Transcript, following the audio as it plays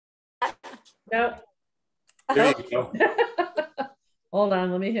Nope. There you go. Hold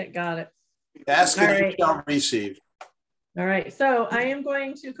on, let me hit got it. Ask All and you right. shall receive. All right, so I am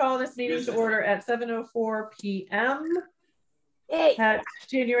going to call this meeting to order at 7:04 p.m. Hey, at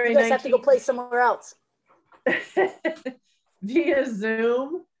January 19th. you guys have to go play somewhere else. Via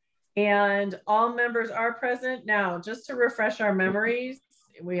Zoom, and all members are present. Now, just to refresh our memories,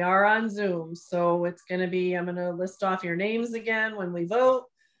 we are on Zoom, so it's going to be, I'm going to list off your names again when we vote.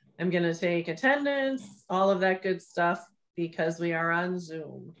 I'm going to take attendance, all of that good stuff, because we are on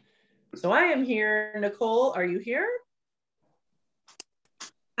Zoom. So I am here. Nicole, are you here?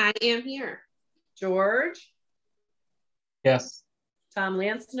 I am here. George? Yes. Tom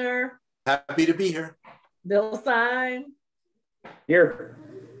Lansner? Happy to be here. Bill Syme? Here.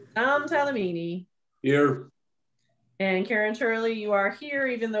 Tom Talamini? Here. And Karen Turley, you are here,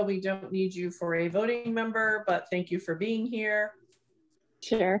 even though we don't need you for a voting member, but thank you for being here.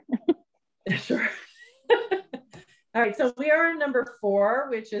 Sure. Sure. All right, so we are on number 4,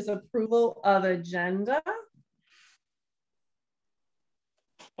 which is approval of agenda.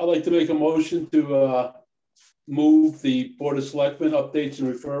 I'd like to make a motion to move the Board of Selectmen updates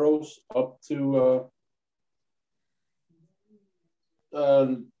and referrals up to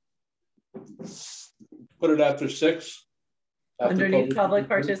put it after 6. Underneath public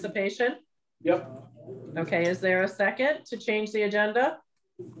participation. Yep. Okay, is there a second to change the agenda?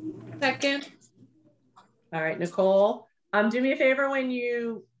 Second. All right, Nicole, do me a favor when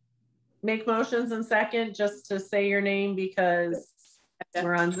you make motions and second, just to say your name because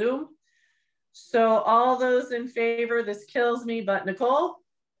we're on Zoom. So all those in favor, this kills me, but Nicole?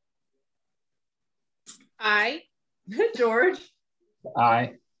 Aye. George?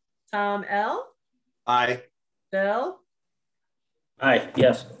 Aye. Tom L? Aye. Bill? Aye,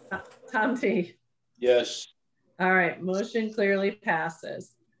 yes. Tom T? Yes. All right, motion clearly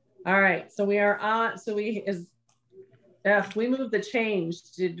passes. All right, so we are on, so we moved the change.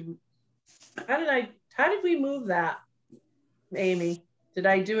 How did we move that, Amy? Did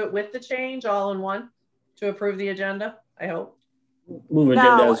I do it with the change all in one to approve the agenda? I hope. Move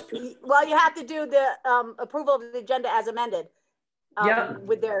agenda as. Well, you have to do the approval of the agenda as amended.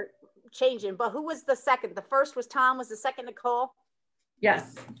 With their changing. But who was the second? The first was Tom. Was the second Nicole?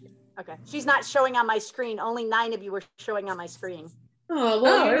 Yes. Okay. She's not showing on my screen. Only 9 of you were showing on my screen. Oh,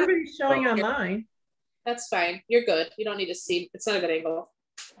 well, everybody's showing on mine. That's fine. You're good. You don't need to see. It's not a good angle.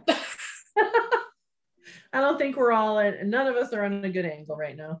 I don't think we're all in, none of us are on a good angle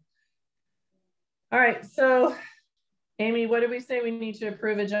right now. All right, so Amy, what did we say? We need to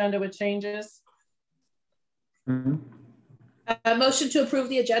approve agenda with changes? A motion to approve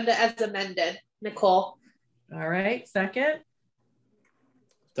the agenda as amended. Nicole. All right, second.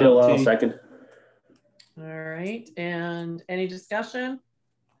 Bill, second. All right, and any discussion?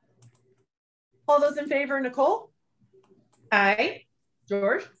 All those in favor, Nicole? Aye.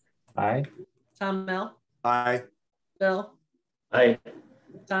 George? Aye. Tom Mel? Aye. Bill? Aye.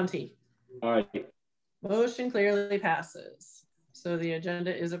 Tom T? Aye. Motion clearly passes. So the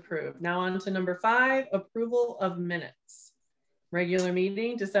agenda is approved. Now on to number 5, approval of minutes. Regular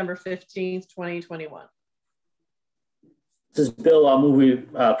meeting, December 15th, 2021. This is Bill. I'll move we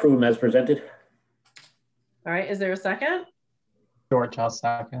approve them as presented. All right, is there a second? George, I'll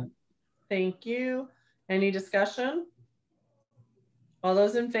second. Thank you. Any discussion? All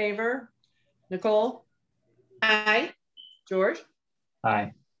those in favor? Nicole? Aye. George?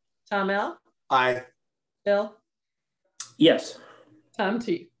 Aye. Tom L? Aye. Bill? Yes. Tom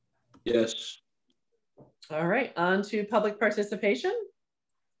T? Yes. All right, on to public participation.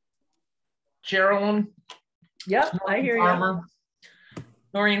 Geraldine. Yep, I hear you.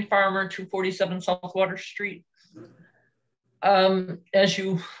 Noreen Farmer, 247 South Water Street. As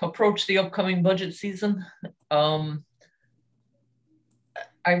you approach the upcoming budget season, I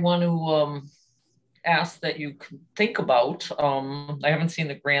want to ask that you think about, I haven't seen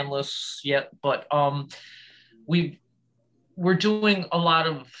the grand lists yet, but we're doing a lot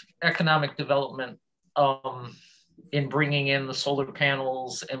of economic development in bringing in the solar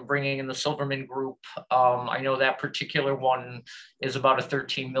panels and bringing in the Silverman Group. I know that particular one is about a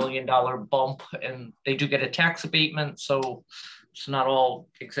 $13 million bump, and they do get a tax abatement, so it's not all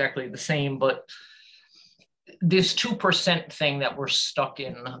exactly the same, but this 2% thing that we're stuck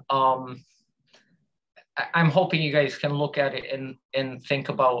in, I'm hoping you guys can look at it and think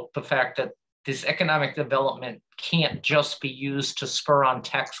about the fact that this economic development can't just be used to spur on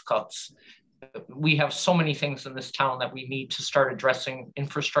tax cuts. We have so many things in this town that we need to start addressing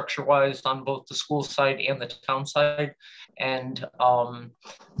infrastructure-wise on both the school side and the town side. And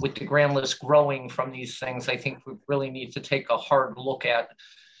with the grand list growing from these things, I think we really need to take a hard look at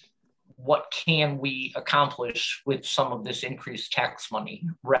what can we accomplish with some of this increased tax money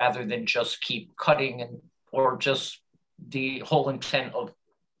rather than just keep cutting or just the whole intent of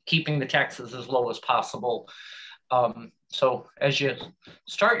keeping the taxes as low as possible. So as you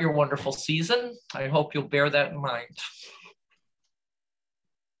start your wonderful season, I hope you'll bear that in mind.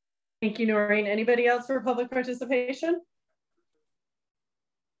 Thank you, Noreen. Anybody else for public participation?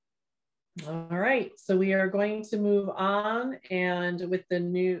 All right, so we are going to move on, and with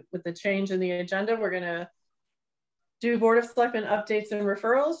the change in the agenda, we're going to do Board of Selectmen updates and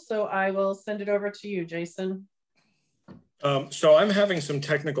referrals. So I will send it over to you, Jason. So I'm having some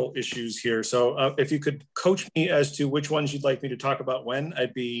technical issues here. So if you could coach me as to which ones you'd like me to talk about when,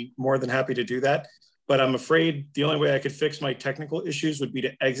 I'd be more than happy to do that. But I'm afraid the only way I could fix my technical issues would be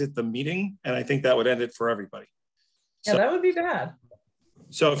to exit the meeting. And I think that would end it for everybody. Yeah, that would be bad.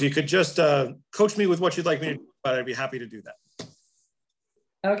 So if you could just coach me with what you'd like me to do, I'd be happy to do that.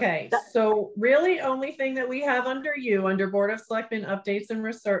 Okay, so really only thing that we have under you, under Board of Selectmen updates and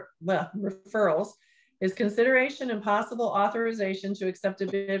referrals, is consideration and possible authorization to accept a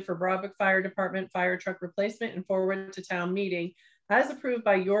bid for Broadwick Fire Department fire truck replacement and forward to town meeting as approved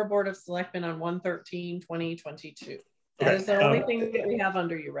by your Board of Selectmen on 1/13/2022. That is the only thing that we have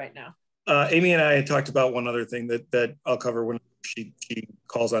under you right now. Amy and I had talked about one other thing that I'll cover when she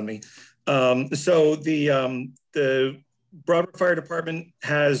calls on me. So the Broadwick Fire Department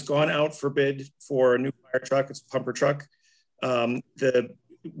has gone out for bid for a new fire truck. It's a pumper truck. The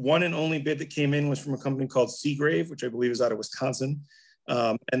one and only bid that came in was from a company called Seagrave, which I believe is out of Wisconsin.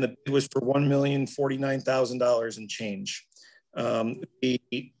 And the bid was for $1,049,000 and change.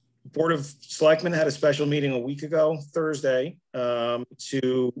 The Board of Selectmen had a special meeting a week ago, Thursday,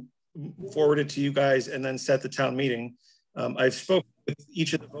 to forward it to you guys and then set the town meeting. I've spoken with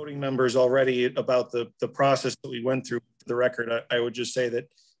each of the voting members already about the process that we went through. For the record, I would just say that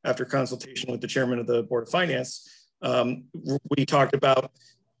after consultation with the chairman of the Board of Finance, we talked about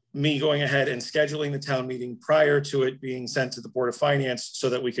me going ahead and scheduling the town meeting prior to it being sent to the Board of Finance so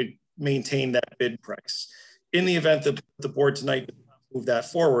that we could maintain that bid price. In the event that the board tonight does not move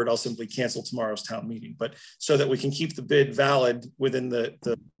that forward, I'll simply cancel tomorrow's town meeting. But so that we can keep the bid valid within the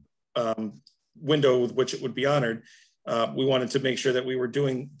window with which it would be honored, we wanted to make sure that we were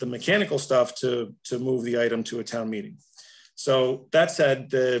doing the mechanical stuff to move the item to a town meeting. So that said,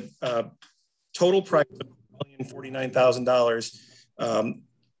 the total price of $1,049,000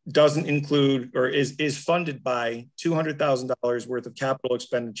 doesn't include or is funded by $200,000 worth of capital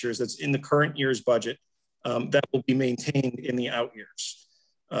expenditures that's in the current year's budget that will be maintained in the out years.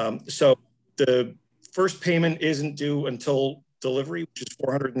 So the first payment isn't due until delivery, which is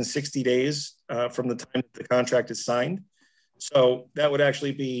 460 days from the time that the contract is signed. So that would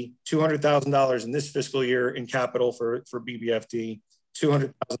actually be $200,000 in this fiscal year in capital for BBFD,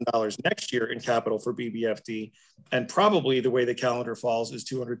 $200,000 next year in capital for BBFD, and probably the way the calendar falls is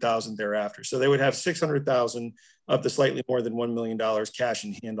 $200,000 thereafter. So they would have $600,000 of the slightly more than $1 million cash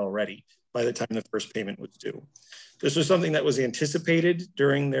in hand already by the time the first payment was due. This was something that was anticipated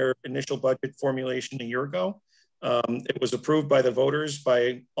during their initial budget formulation a year ago. It was approved by the voters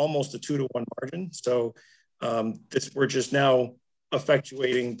by almost a 2-to-1 margin. So we're just now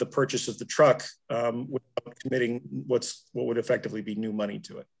effectuating the purchase of the truck without committing what would effectively be new money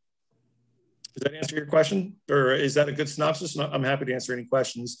to it. Does that answer your question? Or is that a good synopsis? I'm happy to answer any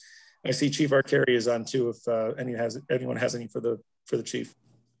questions. I see Chief Arcari is on too, if anyone has any for the chief.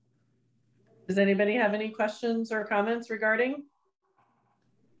 Does anybody have any questions or comments regarding?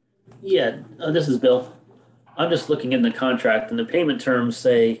 Yeah, this is Bill. I'm just looking in the contract, and the payment terms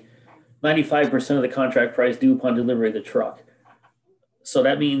say 95% of the contract price due upon delivery of the truck. So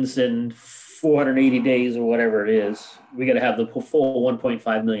that means in 480 days or whatever it is, we got to have the full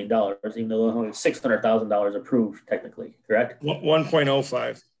 $1.5 million, even though only $600,000 approved technically, correct?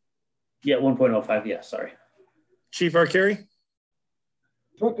 1.05. Yeah, 1.05. Yeah, sorry. Chief Arcari?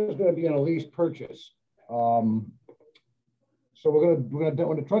 Truck is going to be on a lease purchase. So we're going to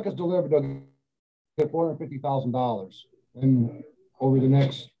when the truck is delivered, they'll get $450,000, and over the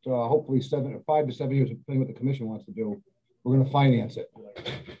next hopefully 5 to 7 years, depending what the commission wants to do, we're going to finance it.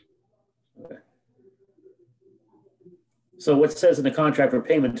 Okay. So what says in the contract for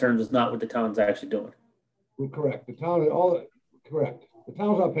payment terms is not what the town's actually doing. Correct. The town correct. The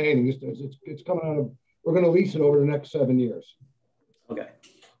town's not paying. It's coming out of. We're going to lease it over the next 7 years. Okay.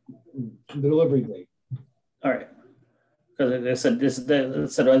 The delivery date. All right. Because I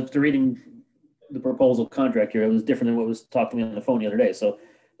said after reading the proposal contract here, it was different than what was talked to me on the phone the other day. So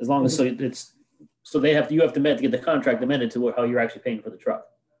as long as you have to get the contract amended to how you're actually paying for the truck.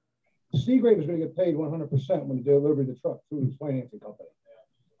 Seagrave is going to get paid 100% when they deliver the truck through the financing company.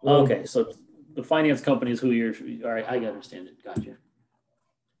 Okay, so the finance company is who you're, all right, I understand it, gotcha.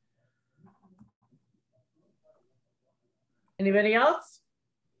 Anybody else?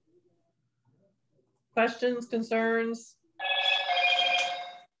 Questions, concerns?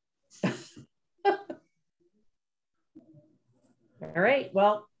 All right,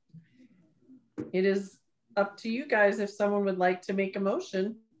 well, it is up to you guys if someone would like to make a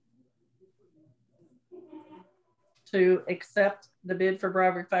motion to accept the bid for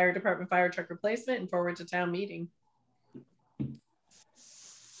Broadwick Fire Department fire truck replacement and forward to town meeting.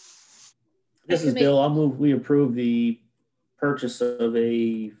 This is Bill. I'll move we approve the purchase of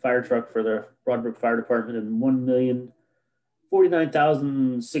a fire truck for the Broadwick Fire Department in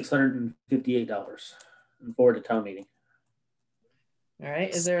 $1,049,658 and forward to town meeting. All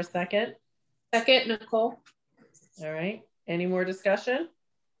right, is there a second? Second, Nicole. All right, any more discussion?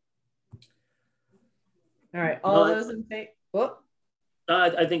 All right, all those in favor? Whoop.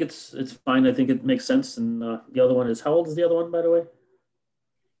 I think it's fine. I think it makes sense. And the other one is, how old is the other one, by the way?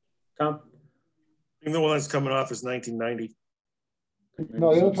 Tom? I think the one that's coming off is 1990.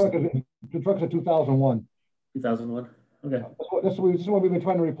 No, the other truck is a 2001. 2001. Okay. This is what we've been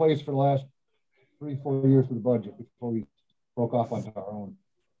trying to replace for the last 3-4 years for the budget before we broke off onto our own.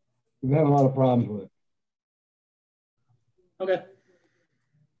 We've been having a lot of problems with it. Okay.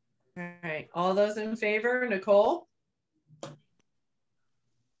 All right, all those in favor, Nicole?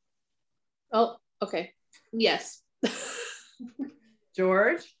 Oh, okay. Yes.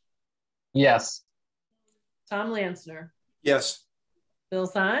 George? Yes. Tom Lansner? Yes. Bill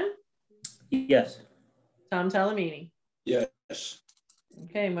Son? Yes. Tom Talamini? Yes.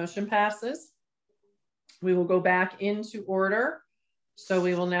 Okay, motion passes. We will go back into order. So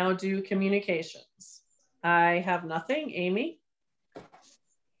we will now do communications. I have nothing. Amy?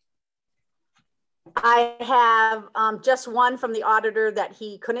 I have just one from the auditor that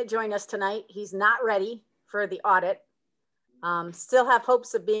he couldn't join us tonight. He's not ready for the audit. Still have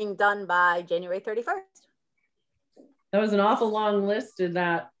hopes of being done by January 31st. That was an awful long list in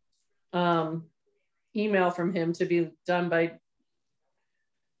that email from him to be done by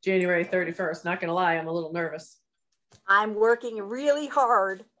January 31st. Not gonna lie, I'm a little nervous. I'm working really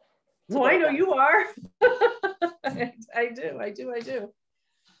hard. No, I know you are. I do.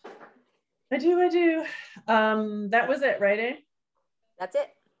 That was it, right, Amy? That's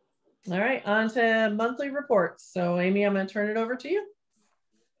it. All right, on to monthly reports. So Amy, I'm gonna turn it over to you.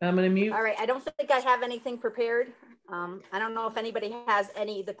 I'm gonna mute. All right, I don't think I have anything prepared. I don't know if anybody has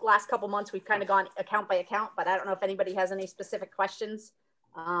any, the last couple months we've kind of gone account by account, but I don't know if anybody has any specific questions.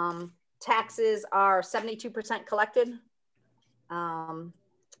 Taxes are 72% collected.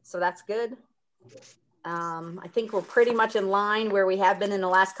 So that's good. I think we're pretty much in line where we have been in the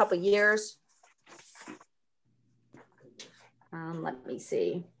last couple of years. Let me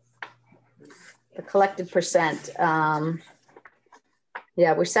see. The collected percent.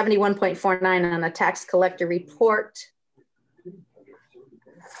 Yeah, we're 71.49 on a tax collector report.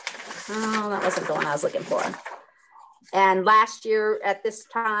 Oh, that wasn't the one I was looking for. And last year at this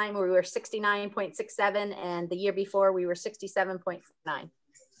time, we were 69.67, and the year before we were 67.9.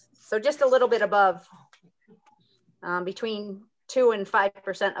 So just a little bit above, between 2 and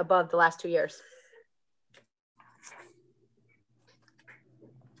 5% above the last 2 years.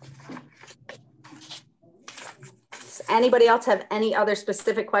 Does anybody else have any other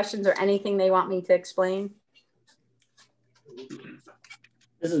specific questions or anything they want me to explain?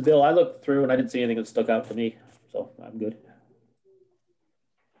 This is Bill. I looked through and I didn't see anything that stuck out to me, so I'm good.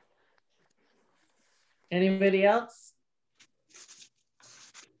 Anybody else?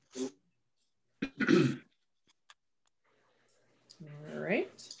 All right.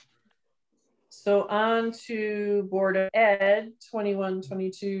 So on to Board of Ed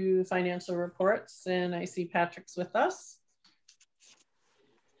 21-22 financial reports, and I see Patrick's with us.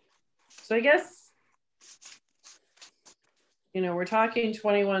 So I guess, you know, we're talking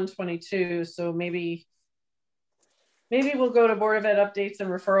 21-22, so maybe we'll go to Board of Ed updates and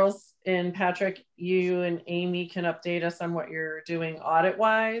referrals. And Patrick, you and Amy can update us on what you're doing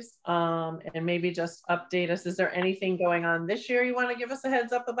audit-wise, and maybe just update us. Is there anything going on this year you want to give us a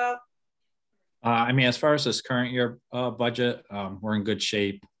heads up about? I mean, as far as this current year budget, we're in good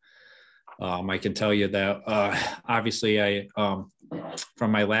shape. I can tell you that obviously I,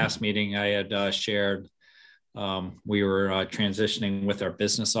 from my last meeting, I had shared we were transitioning with our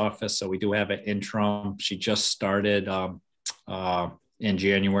business office. So we do have an interim. She just started in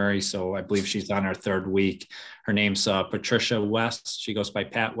January. So I believe she's on her 3rd week. Her name's Patricia West. She goes by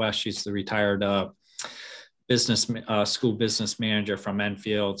Pat West. She's the retired school business manager from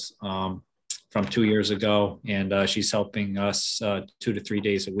Enfields. from 2 years ago, and she's helping us 2 to 3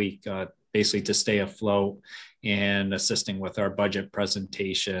 days a week, basically to stay afloat and assisting with our budget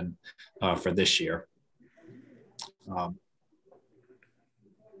presentation for this year.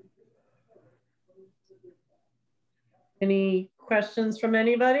 Any questions from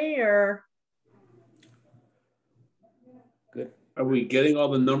anybody or? Good. Are we getting all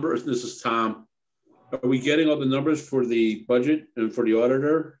the numbers? This is Tom. Are we getting all the numbers for the budget and for the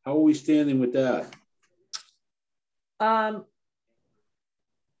auditor? How are we standing with that? Can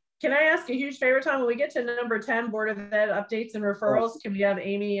I ask a huge favor, Tom? When we get to number 10, Board of Ed updates and referrals, can we have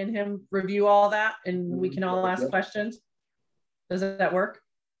Amy and him review all that and we can all ask questions? Does that work?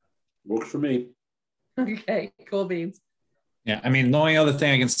 Works for me. Okay, cool beans. Yeah, I mean, the only other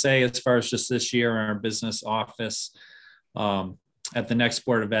thing I can say as far as just this year in our business office, at the next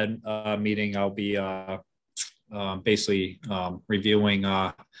Board of Ed meeting, I'll be basically reviewing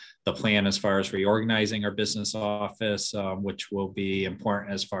the plan as far as reorganizing our business office, which will be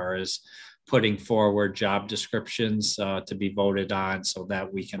important as far as putting forward job descriptions to be voted on so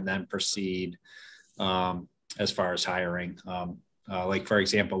that we can then proceed as far as hiring. Like, for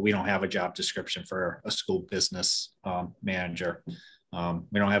example, we don't have a job description for a school business manager.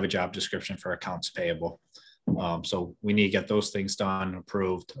 We don't have a job description for accounts payable. So we need to get those things done,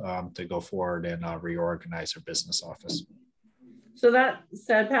 approved to go forward and reorganize our business office. So that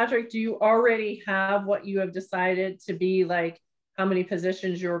said, Patrick, do you already have what you have decided to be like how many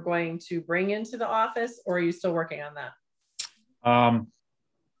positions you're going to bring into the office, or are you still working on that?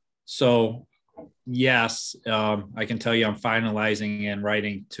 So yes, I can tell you I'm finalizing and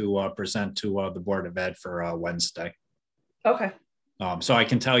writing to present to the Board of Ed for Wednesday. Okay. So I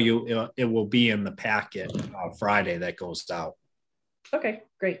can tell you it will be in the packet Friday that goes out. Okay,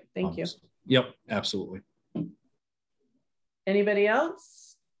 great. Thank you. Yep, absolutely. Anybody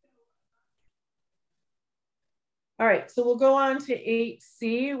else? All right, so we'll go on to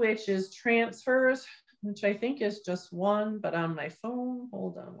 8C, which is transfers, which I think is just one, but on my phone.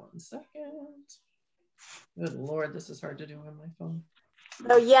 Hold on 1 second. Good Lord, this is hard to do on my phone.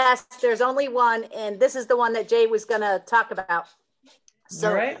 So yes, there's only one, and this is the one that Jay was going to talk about. So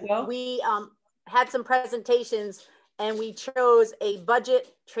all right, well, we had some presentations and we chose a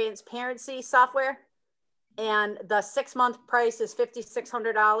budget transparency software, and the 6-month price is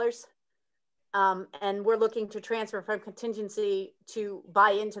 $5,600. And we're looking to transfer from contingency to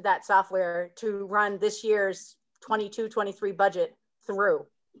buy into that software to run this year's 22-23 budget through.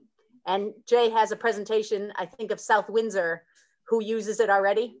 And Jay has a presentation, I think, of South Windsor, who uses it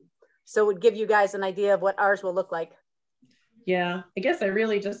already. So it would give you guys an idea of what ours will look like. Yeah, I guess I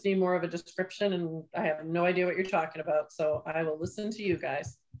really just need more of a description, and I have no idea what you're talking about. So I will listen to you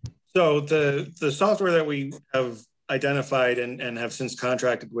guys. So the software that we have identified and have since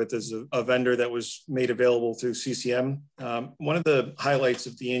contracted with is a vendor that was made available through CCM. One of the highlights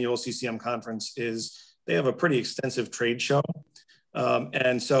of the annual CCM conference is they have a pretty extensive trade show.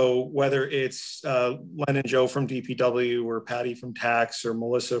 And so whether it's Len and Joe from DPW or Patty from tax or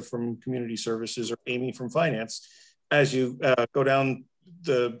Melissa from community services or Amy from finance, as you go down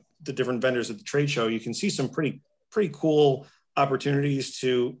the different vendors at the trade show, you can see some pretty cool opportunities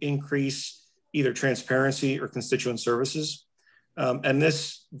to increase either transparency or constituent services. And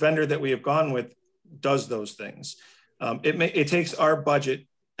this vendor that we have gone with does those things. It takes our budget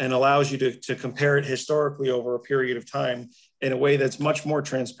and allows you to compare it historically over a period of time in a way that's much more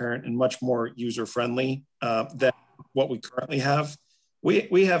transparent and much more user-friendly than what we currently have.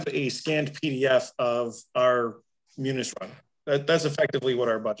 We have a scanned PDF of our Munis run. That's effectively what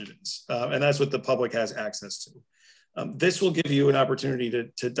our budget is. And that's what the public has access to. This will give you an opportunity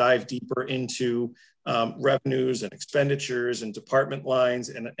to dive deeper into revenues and expenditures and department lines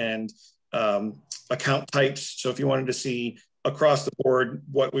and account types. So if you wanted to see across the board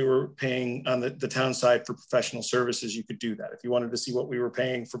what we were paying on the town side for professional services, you could do that. If you wanted to see what we were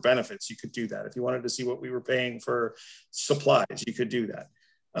paying for benefits, you could do that. If you wanted to see what we were paying for supplies, you could do that.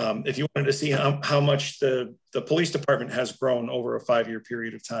 If you wanted to see how much the police department has grown over a 5-year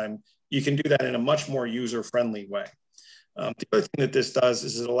period of time, you can do that in a much more user-friendly way. The other thing that this does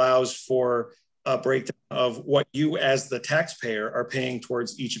is it allows for a breakdown of what you as the taxpayer are paying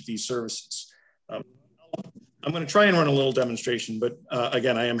towards each of these services. I'm going to try and run a little demonstration, but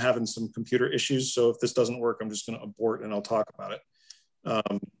again, I am having some computer issues. So if this doesn't work, I'm just going to abort and I'll talk about it.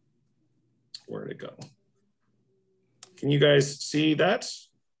 Where'd it go? Can you guys see that?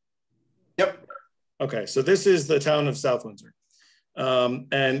 Yep. Okay, so this is the town of South Windsor.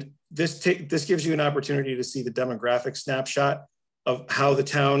 And this gives you an opportunity to see the demographic snapshot of how the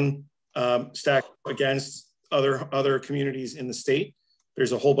town stacks against other communities in the state.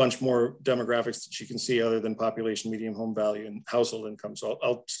 there's a whole bunch more demographics that you can see other than population, median home value, and household income. So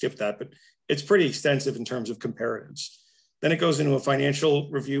I'll skip that, but it's pretty extensive in terms of comparatives. Then it goes into a financial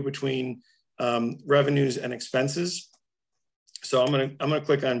review between revenues and expenses. So I'm gonna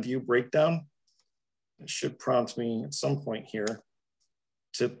click on view breakdown. It should prompt me at some point here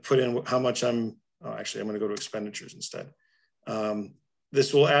to put in how much I'm gonna go to expenditures instead.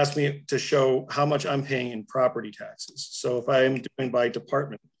 This will ask me to show how much I'm paying in property taxes. So if I am doing by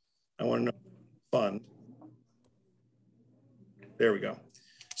department, I want to know fund. There we go.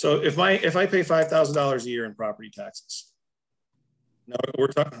 So if I pay $5,000 a year in property taxes, no, we're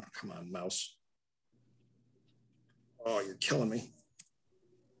talking, oh, come on, mouse. Oh, you're killing me.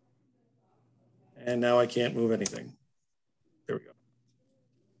 And now I can't move anything. There we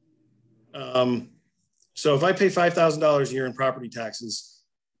go. So if I pay $5,000 a year in property taxes,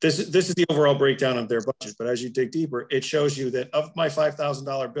 this is the overall breakdown of their budget. But as you dig deeper, it shows you that of my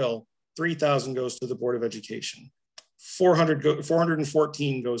 $5,000 bill, $3,000 goes to the Board of Education,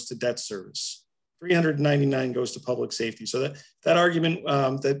 414 goes to debt service, 399 goes to public safety. So that argument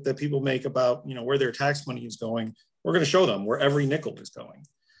that people make about where their tax money is going, we're going to show them where every nickel is going.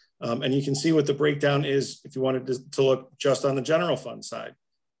 And you can see what the breakdown is if you wanted to look just on the general fund side.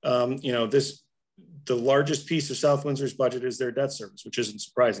 The largest piece of South Windsor's budget is their debt service, which isn't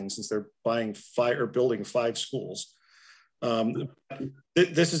surprising since they're building 5 schools.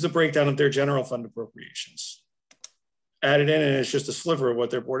 This is the breakdown of their general fund appropriations. Added in, and it's just a sliver of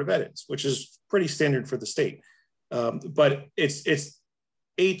what their Board of Ed is, which is pretty standard for the state. But it's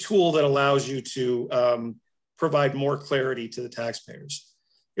a tool that allows you to provide more clarity to the taxpayers.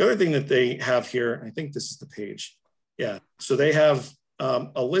 The other thing that they have here, I think this is the page. Yeah, so they have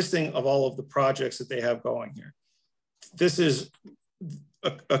a listing of all of the projects that they have going here. This is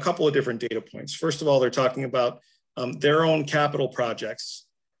a couple of different data points. First of all, they're talking about their own capital projects.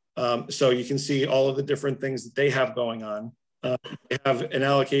 So you can see all of the different things that they have going on. They have an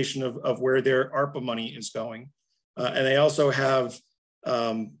allocation of where their ARPA money is going. And they also have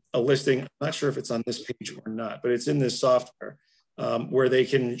a listing, I'm not sure if it's on this page or not, but it's in this software where they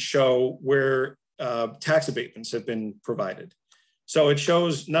can show where tax abatements have been provided. So it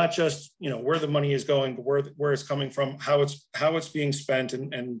shows not just where the money is going, but where it's coming from, how it's being spent,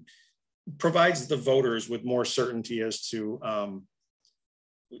 and provides the voters with more certainty as to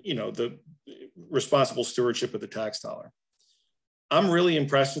the responsible stewardship of the tax dollar. I'm really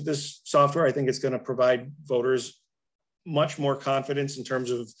impressed with this software. I think it's going to provide voters much more confidence in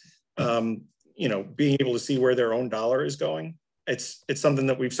terms of being able to see where their own dollar is going. It's something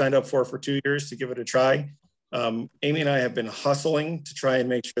that we've signed up for 2 years to give it a try. Amy and I have been hustling to try and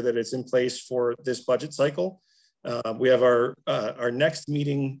make sure that it's in place for this budget cycle. We have our next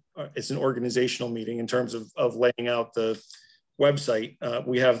meeting. It's an organizational meeting in terms of laying out the website.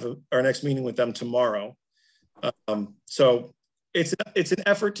 We have our next meeting with them tomorrow. So it's an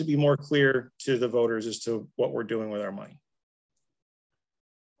effort to be more clear to the voters as to what we're doing with our money.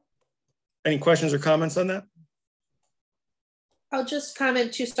 Any questions or comments on that? I'll just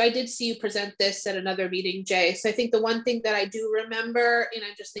comment too. So I did see you present this at another meeting, Jay. So I think the one thing that I do remember, and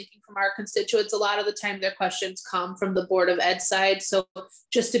I'm just thinking from our constituents, a lot of the time their questions come from the Board of Ed side. So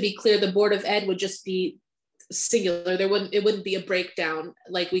just to be clear, the Board of Ed would just be singular. It wouldn't be a breakdown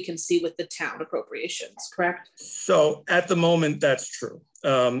like we can see with the town appropriations, correct? So at the moment, that's true.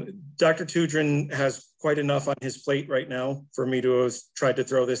 Dr. Tudrin has quite enough on his plate right now for me to have tried to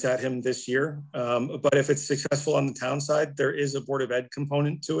throw this at him this year. But if it's successful on the town side, there is a Board of Ed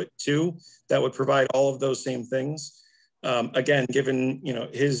component to it too, that would provide all of those same things. Again, given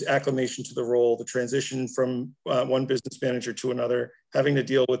his acclimation to the role, the transition from one business manager to another, having to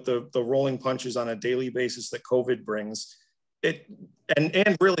deal with the rolling punches on a daily basis that COVID brings,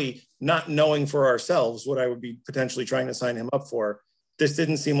 and really not knowing for ourselves what I would be potentially trying to sign him up for, this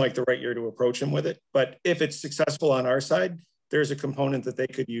didn't seem like the right year to approach him with it. But if it's successful on our side, there's a component that they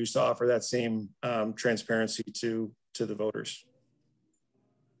could use to offer that same transparency to the voters.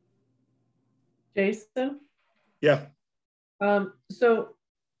 Jason? Yeah. So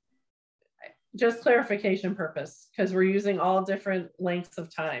just clarification purpose, because we're using all different lengths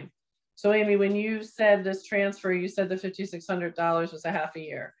of time. So Amy, when you said this transfer, you said the $5,600 was a half a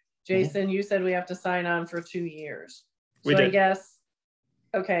year. Jason, you said we have to sign on for 2 years. So I guess,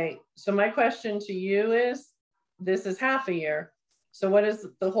 okay, so my question to you is, this is half a year. So what is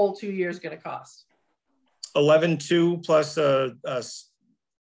the whole 2 years going to cost? 11,200 plus a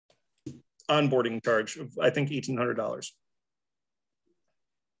onboarding charge of, I think, $1,800.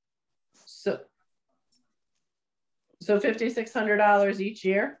 So $5,600 each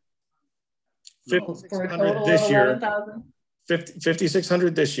year? $5,600 this year.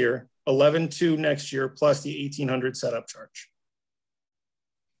 $5,600 this year, $11,200 next year, plus the $1,800 setup charge.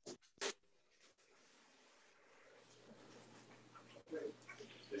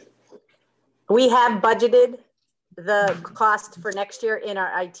 We have budgeted the cost for next year in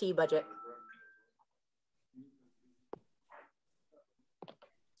our IT budget.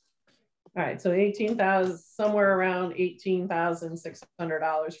 All right, so 18,000, somewhere around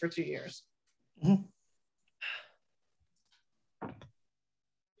 $18,600 for 2 years. Mm-hmm.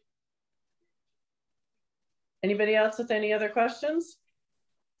 Anybody else with any other questions?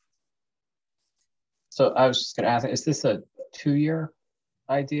 So I was just going to ask, is this a 2-year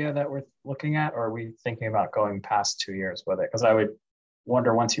idea that we're looking at, or are we thinking about going past 2 years with it? Because I would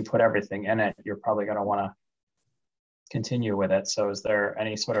wonder, once you put everything in it, you're probably going to want to continue with it. So is there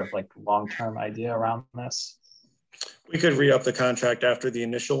any sort of like long-term idea around this? We could re-up the contract after the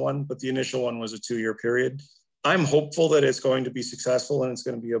initial one, but the initial one was a 2-year period. I'm hopeful that it's going to be successful and it's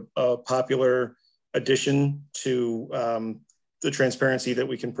going to be a popular addition to the transparency that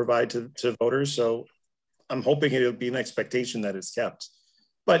we can provide to voters. So I'm hoping it'll be an expectation that it's kept.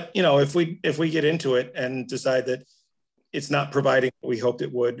 But you know, if we get into it and decide that it's not providing what we hoped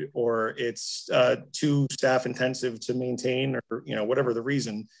it would, or it's too staff intensive to maintain, or you know, whatever the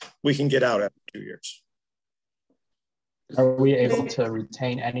reason, we can get out after 2 years. Are we able to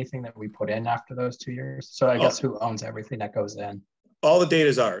retain anything that we put in after those 2 years? So I guess who owns everything that goes in? All the data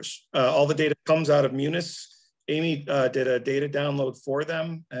is ours. All the data comes out of Munis. Amy did a data download for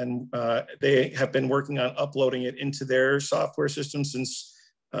them, and they have been working on uploading it into their software system since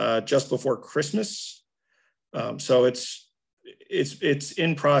just before Christmas. So it's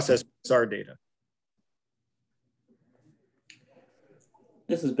in process. It's our data.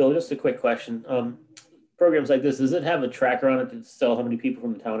 This is Bill. Just a quick question. Programs like this, does it have a tracker on it to tell how many people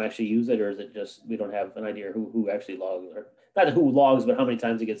from the town actually use it, or is it just we don't have an idea who actually logs, or not who logs, but how many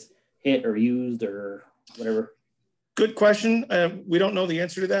times it gets hit or used or whatever? Good question. We don't know the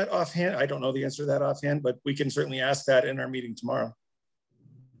answer to that offhand. I don't know the answer to that offhand, but we can certainly ask that in our meeting tomorrow.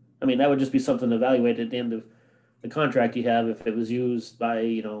 I mean, that would just be something to evaluate at the end of the contract you have. If it was used by,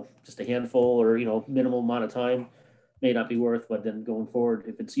 you know, just a handful or, you know, minimal amount of time, may not be worth, but then going forward,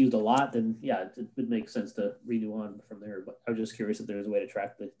 if it's used a lot, then yeah, it would make sense to renew on from there. But I was just curious if there's a way to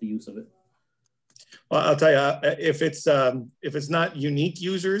track the use of it. Well, I'll tell you, if it's not unique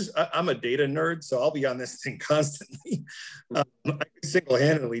users, I'm a data nerd, so I'll be on this thing constantly. I can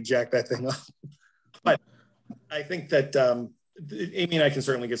single-handedly jack that thing up. But I think that Amy and I can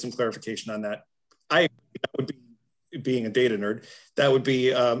certainly get some clarification on that. That would be, being a data nerd, that would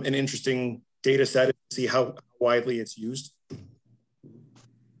be an interesting data set to see how widely it's used.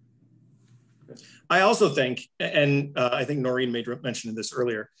 I also think, and I think Noreen made mention of this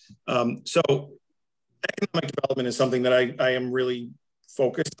earlier, so economic development is something that I am really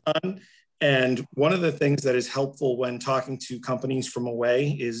focused on. And one of the things that is helpful when talking to companies from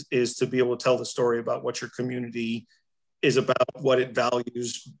away is to be able to tell the story about what your community is about, what it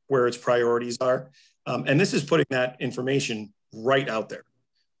values, where its priorities are. And this is putting that information right out there.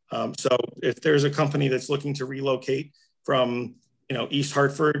 So if there's a company that's looking to relocate from, you know, East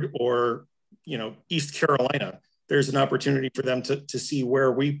Hartford or, you know, East Carolina, there's an opportunity for them to see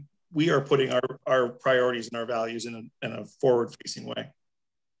where we are putting our priorities and our values in a forward-facing way.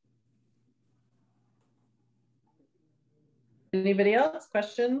 Anybody else?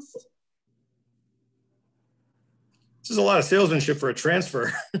 Questions? This is a lot of salesmanship for a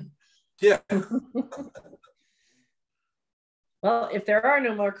transfer. Yeah. Well, if there are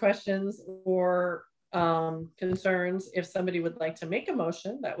no more questions or concerns, if somebody would like to make a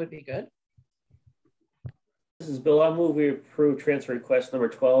motion, that would be good. This is Bill. I'll move we approve transfer request number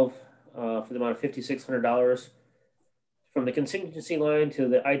 12 for the amount of $5,600 from the contingency line to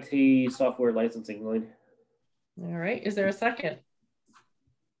the IT software licensing line. All right. Is there a second?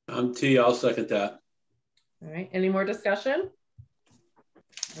 I'm T. I'll second that. All right. Any more discussion?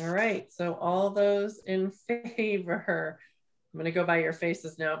 All right. So all those in favor. I'm going to go by your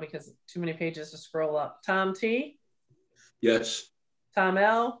faces now because too many pages to scroll up. Tom T. Yes. Tom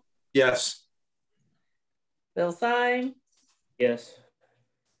L. Yes. Bill Sine. Yes.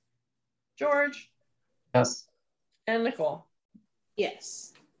 George. Yes. And Nicole.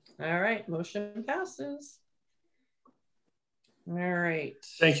 Yes. All right. Motion passes. All right.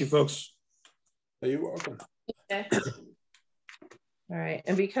 Thank you, folks. You're welcome. Okay. All right.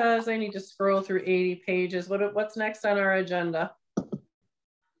 And because I need to scroll through 80 pages, what's next on our agenda?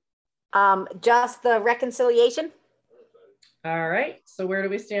 Just the reconciliation. All right. So where do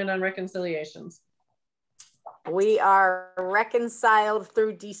we stand on reconciliations? We are reconciled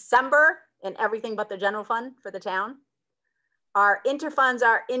through December in everything but the general fund for the town. Our interfunds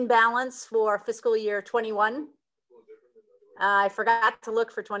are in balance for fiscal year 21. I forgot to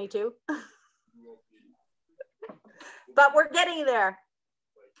look for 22. But we're getting there.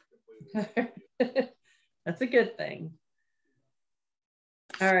 That's a good thing.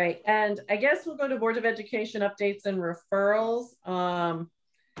 All right, and I guess we'll go to Board of Education updates and referrals.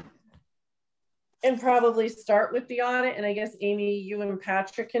 And probably start with the audit. And I guess Amy, you and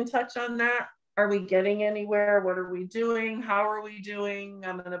Patrick can touch on that. Are we getting anywhere? What are we doing? How are we doing?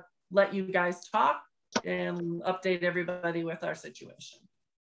 I'm gonna let you guys talk and update everybody with our situation.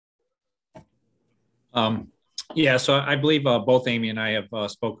 Yeah, so I believe both Amy and I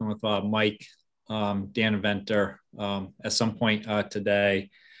have spoken with Mike, Dan Venter at some point today.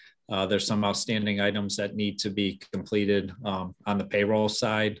 There's some outstanding items that need to be completed on the payroll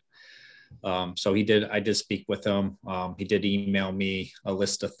side. So I did speak with him. He did email me a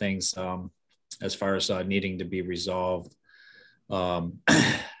list of things as far as needing to be resolved.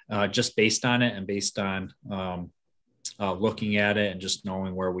 Just based on it and based on looking at it and just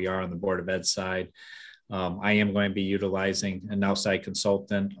knowing where we are on the Board of Ed side, I am going to be utilizing an outside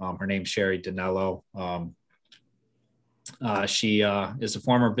consultant. Her name's Sherry Danello. She is a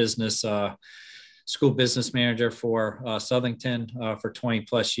former school business manager for Southington for 20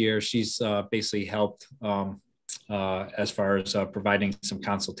 plus years. She's basically helped as far as providing some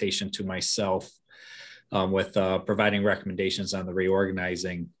consultation to myself with providing recommendations on the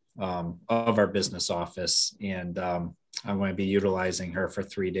reorganizing of our business office. And I'm going to be utilizing her for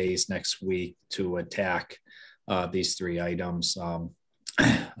 3 days next week to attack these 3 items.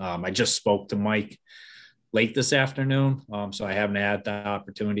 I just spoke to Mike late this afternoon, so I haven't had the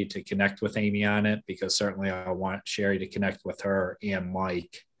opportunity to connect with Amy on it, because certainly I want Sherry to connect with her and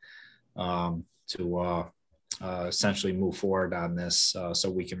Mike to essentially move forward on this so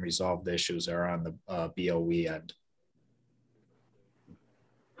we can resolve the issues that are on the BOE end.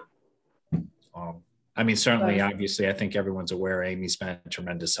 I mean, certainly, obviously, I think everyone's aware Amy's been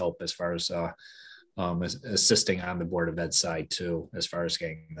tremendous help as far as assisting on the Board of Ed side too, as far as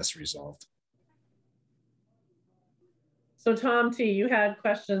getting this resolved. So Tom T, you had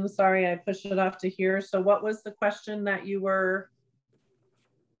questions. Sorry, I pushed it off to here. So what was the question that you were?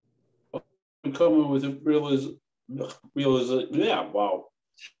 I'm coming with a yeah, wow.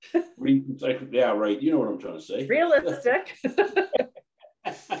 Yeah, right. You know what I'm trying to say. Realistic.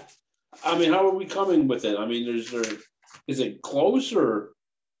 I mean, how are we coming with it? I mean, is it closer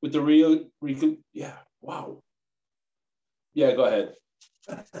with the yeah, wow. Yeah, go ahead.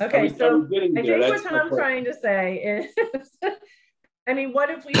 Okay, so I think what Tom's trying to say is, I mean, what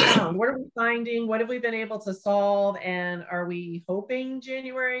have we found? What are we finding? What have we been able to solve? And are we hoping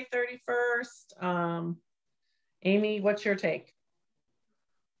January 31st? Amy, what's your take?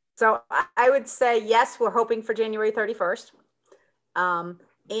 So I would say, yes, we're hoping for January 31st.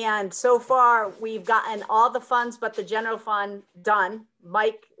 And so far we've gotten all the funds, but the general fund done.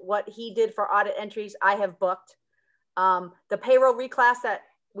 Mike, what he did for audit entries, I have booked. The payroll reclass that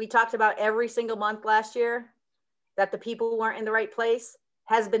we talked about every single month last year, that the people weren't in the right place,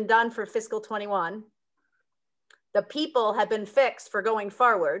 has been done for fiscal 21. The people have been fixed for going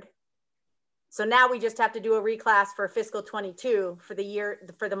forward. So now we just have to do a reclass for fiscal 22 for the year,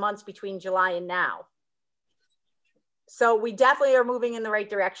 for the months between July and now. So we definitely are moving in the right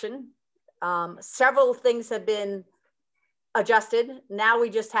direction. Several things have been adjusted. Now we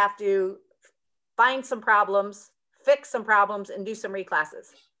just have to find some problems, fix some problems, and do some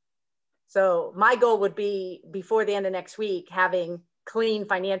reclasses. So my goal would be before the end of next week, having clean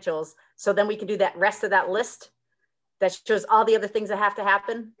financials. So then we can do that rest of that list that shows all the other things that have to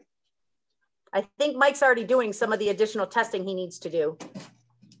happen. I think Mike's already doing some of the additional testing he needs to do.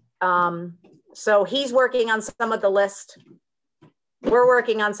 So he's working on some of the list. We're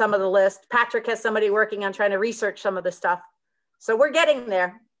working on some of the list. Patrick has somebody working on trying to research some of the stuff. So we're getting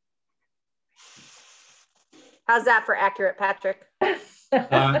there. How's that for accurate, Patrick?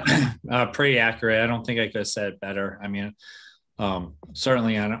 Pretty accurate. I don't think I could have said it better. I mean,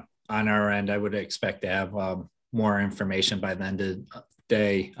 certainly on our end, I would expect to have more information by the end of the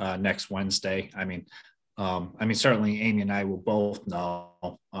day next Wednesday. I mean, certainly Amy and I will both know.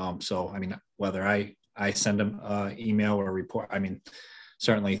 So, I mean, whether I send them email or report, I mean,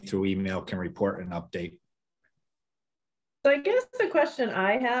 certainly through email can report an update. So I guess the question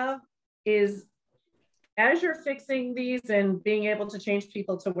I have is, as you're fixing these and being able to change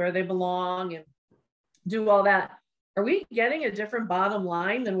people to where they belong and do all that, are we getting a different bottom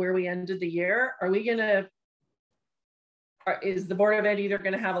line than where we ended the year? Are we gonna, is the Board of Ed either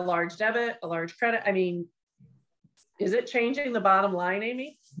gonna have a large debit, a large credit? I mean, is it changing the bottom line,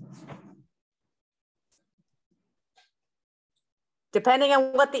 Amy? Depending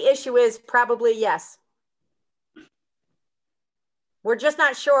on what the issue is, probably yes. We're just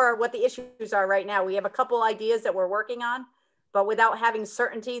not sure what the issues are right now. We have a couple ideas that we're working on, but without having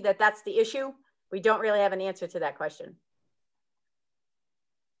certainty that that's the issue, we don't really have an answer to that question.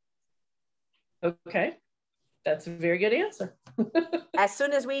 Okay, that's a very good answer. As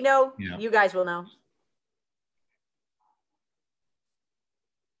soon as we know, Yeah. you guys will know.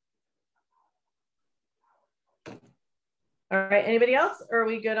 All right, anybody else? Or are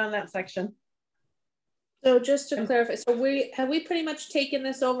we good on that section? So just to clarify, so have we pretty much taken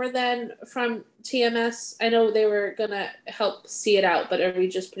this over then from TMS? I know they were gonna help see it out, but are we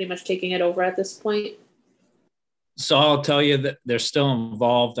just pretty much taking it over at this point? So I'll tell you that they're still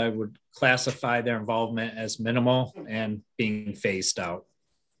involved. I would classify their involvement as minimal and being phased out.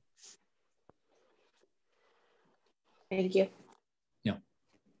 Thank you. Yeah.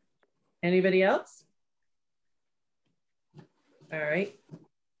 Anybody else? All right.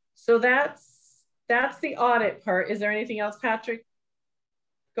 So that's the audit part. Is there anything else, Patrick,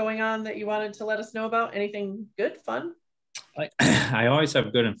 going on that you wanted to let us know about? Anything good, fun? I always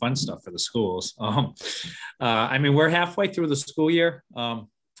have good and fun stuff for the schools. I mean, we're halfway through the school year.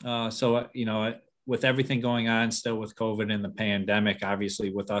 So, you know, with everything going on still with COVID and the pandemic,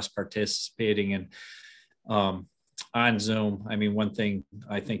 obviously with us participating in on Zoom, I mean, one thing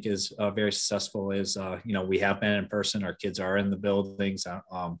I think is very successful is, you know, we have been in person. Our kids are in the buildings.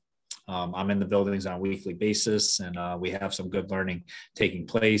 I'm in the buildings on a weekly basis, and we have some good learning taking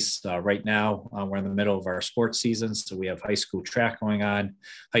place. Right now, we're in the middle of our sports season, so we have high school track going on,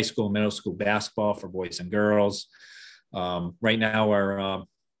 high school, middle school basketball for boys and girls. Right now,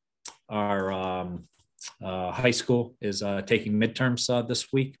 our high school is taking midterms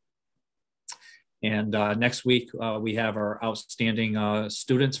this week. And next week, we have our outstanding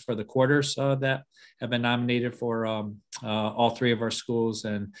students for the quarters that have been nominated for all three of our schools.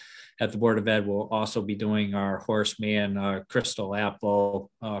 And at the Board of Ed, we'll also be doing our Horace Mann Crystal Apple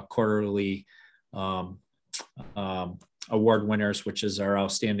quarterly award winners, which is our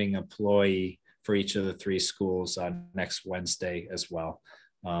outstanding employee for each of the three schools next Wednesday as well.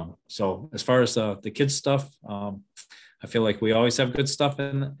 So as far as the kids stuff, I feel like we always have good stuff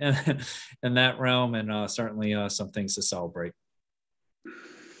in that realm, and certainly some things to celebrate.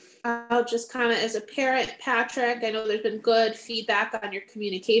 I'll just comment as a parent, Patrick, I know there's been good feedback on your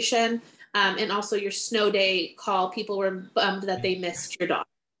communication and also your snow day call. People were bummed that they missed your dog.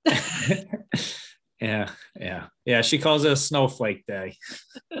 Yeah. She calls it a snowflake day.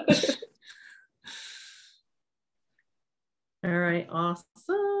 All right,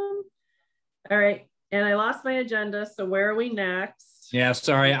 awesome. All right. And I lost my agenda. So where are we next? Yeah,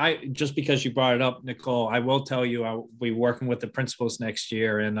 sorry. Just because you brought it up, Nicole, I will tell you I'll be working with the principals next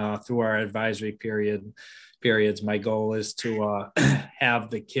year, and through our advisory periods, my goal is to have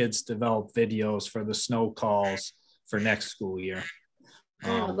the kids develop videos for the snow calls for next school year.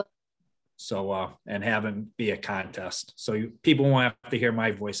 And have them be a contest. So people won't have to hear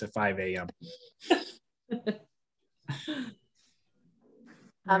my voice at 5 a.m.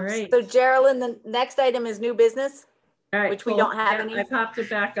 All right. So Geraldine, the next item is new business, all right, which cool. we don't have any. I popped it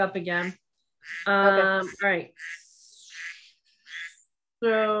back up again. Okay. All right.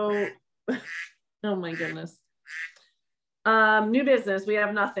 So, oh my goodness. New business, we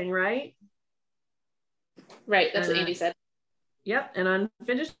have nothing, right? Right, that's what Amy said. Yep, and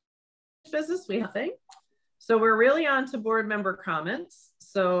unfinished business, we have nothing. So we're really on to board member comments.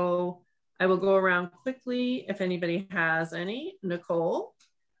 So I will go around quickly if anybody has any. Nicole?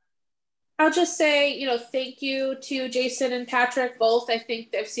 I'll just say, thank you to Jason and Patrick both. I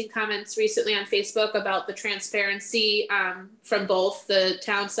think I've seen comments recently on Facebook about the transparency from both the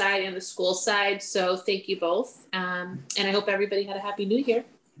town side and the school side. So thank you both. And I hope everybody had a happy new year.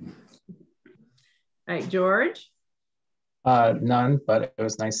 All right, George? None, but it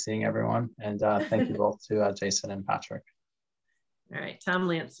was nice seeing everyone. And thank you both to Jason and Patrick. All right, Tom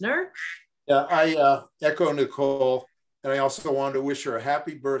Lansner? Yeah, I echo Nicole, and I also wanted to wish her a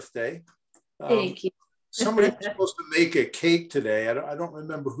happy birthday. Thank you. Somebody was supposed to make a cake today. I don't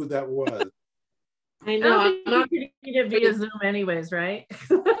remember who that was. I know. I don't think you can eat it via Zoom anyways, right?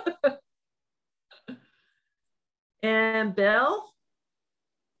 And Bill?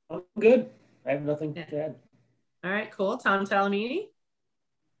 I'm good. I have nothing to add. All right, cool. Tom Talamini?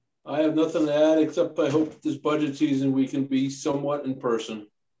 I have nothing to add except I hope this budget season we can be somewhat in person.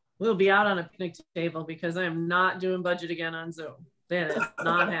 We'll be out on a picnic table because I am not doing budget again on Zoom. That is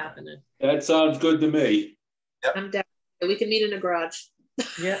not happening. That sounds good to me. Yep. I'm down. We can meet in a garage.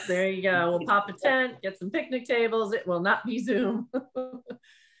 Yep, there you go. We'll pop a tent, get some picnic tables. It will not be Zoom.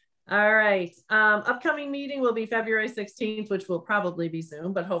 All right. Upcoming meeting will be February 16th, which will probably be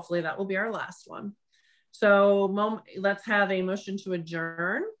Zoom, but hopefully that will be our last one. So let's have a motion to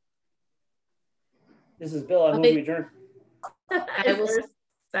adjourn. This is Bill. I move to adjourn. I will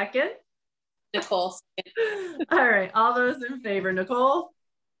second. Nicole. All right. All those in favor. Nicole?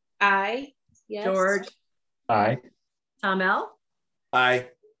 Aye. Yes. George? Aye. Tom L? Aye.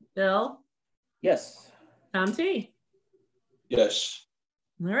 Bill? Yes. Tom T? Yes.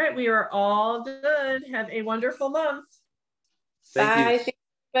 All right. We are all good. Have a wonderful month. Thank Bye. you. Thanks,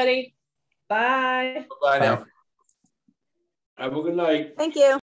 everybody. Bye. Bye now. Have a good night. Thank you.